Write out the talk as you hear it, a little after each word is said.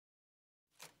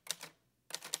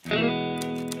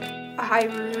I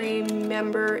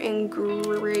remember in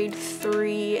grade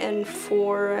 3 and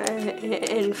 4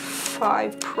 and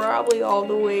 5, probably all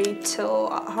the way till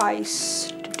I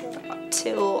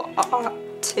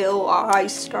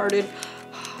started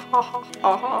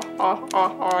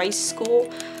high school.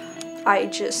 I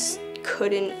just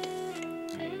couldn't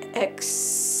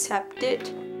accept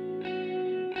it.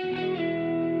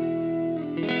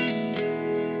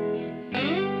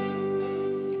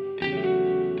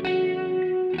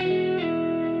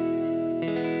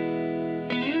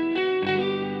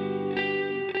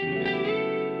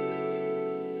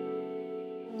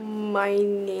 My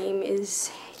name is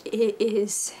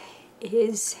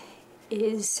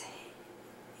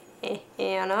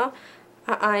Hannah.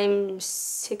 I'm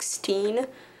 16.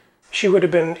 She would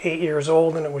have been 8 years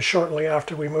old, and it was shortly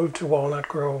after we moved to Walnut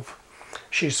Grove.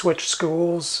 She switched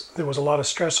schools. There was a lot of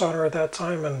stress on her at that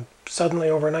time, and suddenly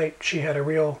overnight she had a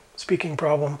real speaking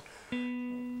problem.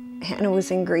 Hannah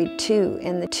was in grade 2,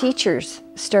 and the teachers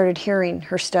started hearing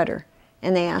her stutter,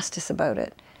 and they asked us about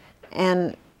it.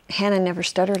 And Hannah never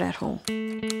stuttered at home.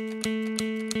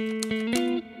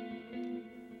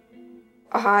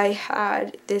 I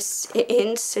had this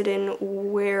incident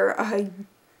where a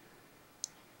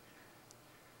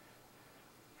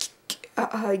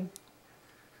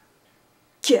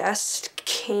guest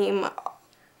came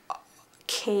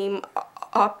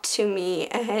up to me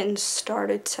and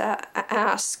started to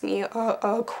ask me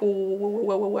a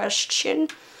question.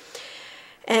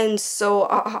 And so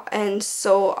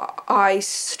I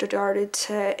started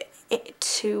to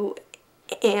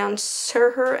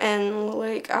answer her, and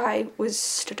like I was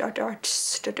starting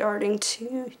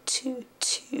to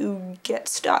get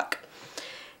stuck.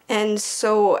 And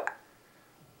so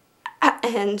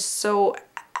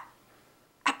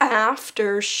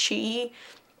after she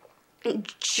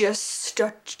just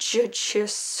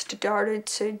started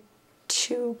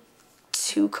to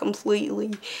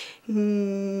completely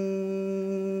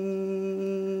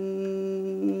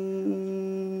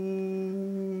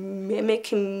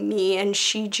mimic me, and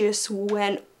she just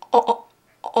went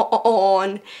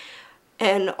on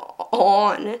and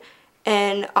on,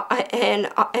 and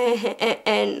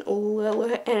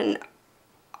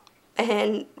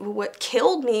what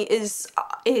killed me is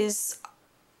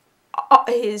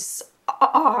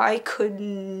I could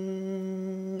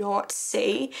not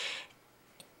say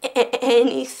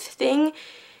anything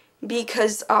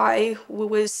because I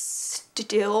was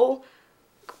still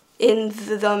in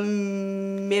the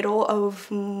middle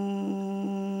of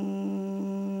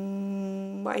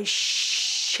my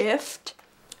shift.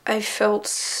 I felt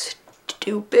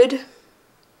stupid.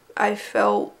 I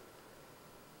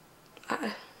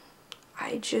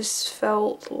just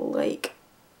felt like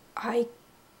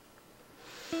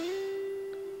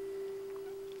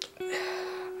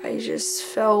I just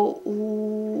felt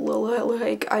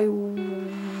like I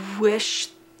wish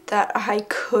that I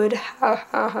could have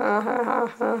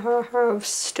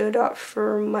stood up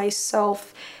for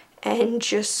myself and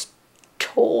just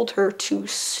told her to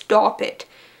stop it.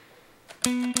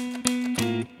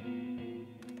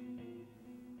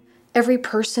 Every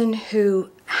person who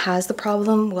has the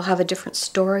problem will have a different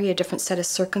story, a different set of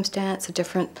circumstance, a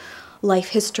different life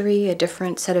history, a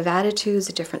different set of attitudes,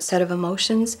 a different set of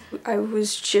emotions. I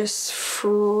was just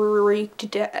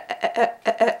freaked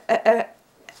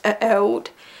out,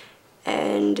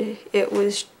 and it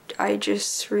was, I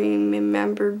just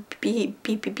remember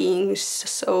being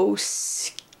so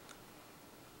scared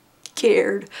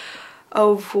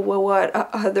of what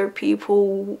other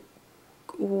people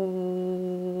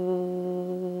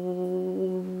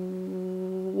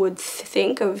would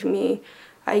think of me.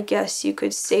 I guess you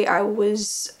could say I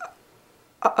was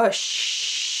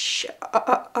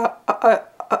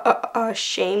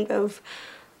ashamed of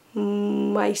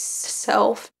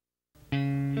myself.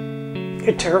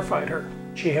 It terrified her.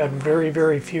 She had very,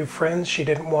 very few friends. She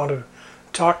didn't want to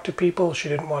talk to people. She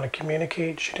didn't want to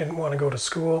communicate. She didn't want to go to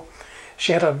school.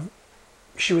 She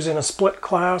was in a split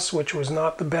class, which was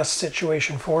not the best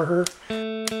situation for her.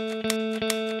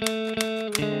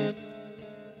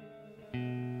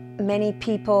 Many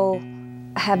people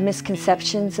have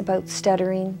misconceptions about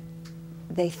stuttering.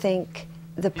 They think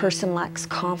the person lacks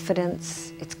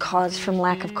confidence. It's caused from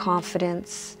lack of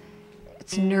confidence.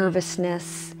 It's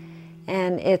nervousness,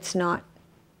 and it's not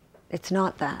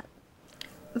that.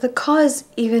 The cause,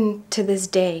 even to this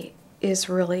day, is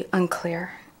really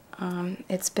unclear.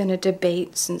 It's been a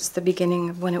debate since the beginning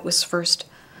of when it was first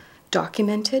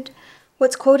documented.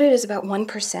 What's quoted is about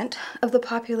 1% of the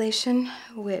population,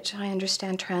 which I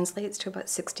understand translates to about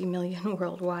 60 million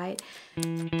worldwide.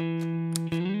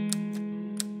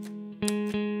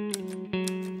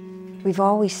 We've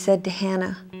always said to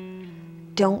Hannah,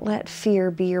 don't let fear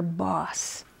be your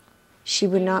boss. She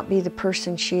would not be the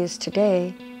person she is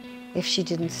today if she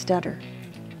didn't stutter.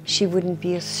 She wouldn't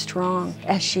be as strong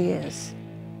as she is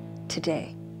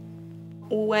today.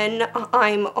 When I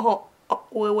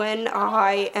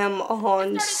am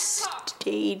on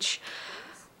stage,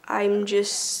 I'm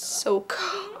just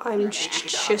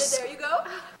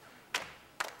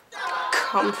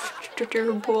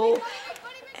comfortable,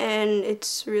 and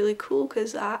it's really cool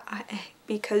because I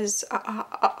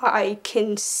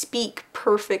can speak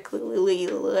perfectly,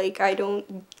 like I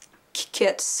don't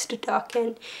get stuck,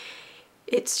 and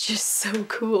it's just so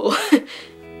cool.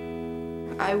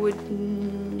 I would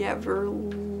never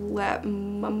let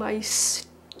my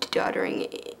stuttering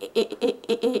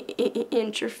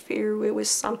interfere with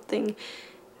something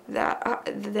that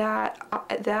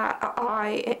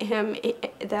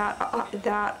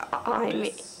I'm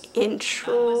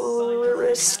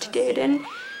interested in,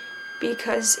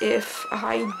 because if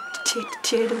I did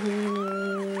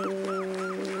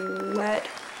let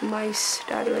my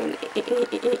stuttering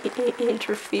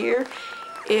interfere,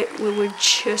 it would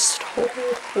just hold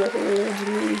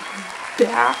me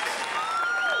back.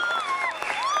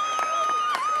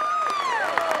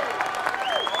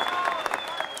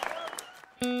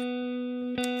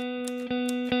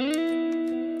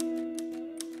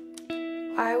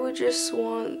 I would just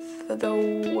want the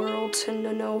world to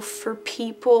know, for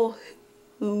people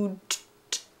who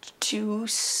do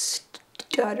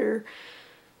stutter,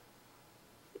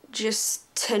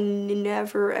 just to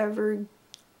never ever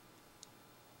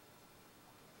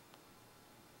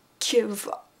give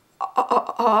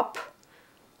up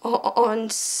on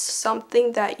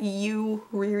something that you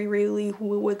really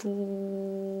would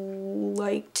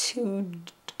like to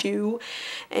do,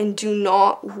 and do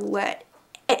not let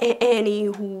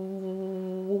anyone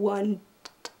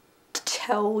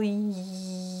tell you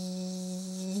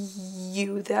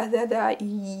that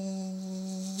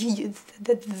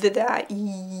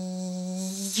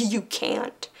you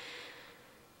can't.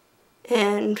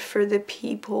 And for the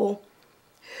people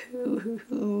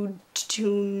who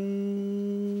do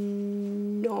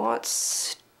not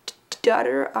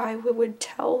stutter, I would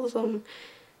tell them,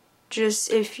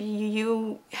 just if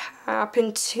you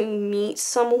happen to meet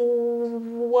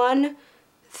someone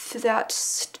that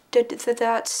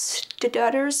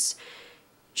stutters,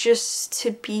 just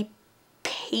to be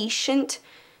patient,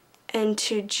 and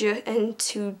to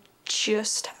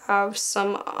just have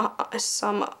some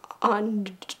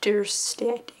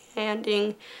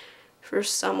understanding for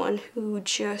someone who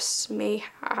just may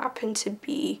happen to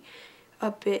be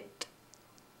a bit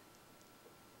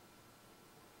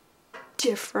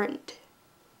different.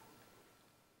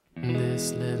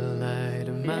 This little light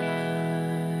of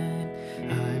mine,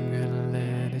 I'm gonna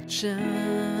let it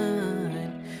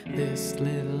shine. This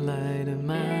little light of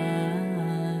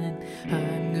mine,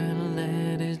 I'm gonna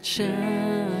let it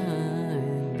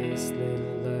shine. This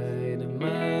little light of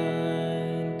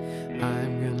mine,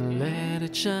 I'm gonna let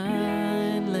it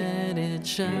shine, let it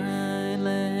shine,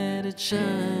 let it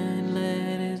shine,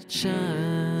 let it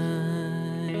shine.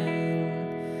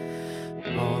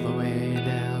 All the way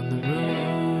down the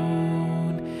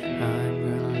road, I'm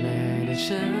gonna let it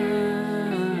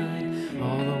shine.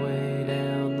 All the way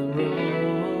down the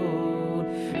road,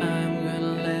 I'm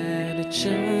gonna let it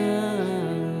shine.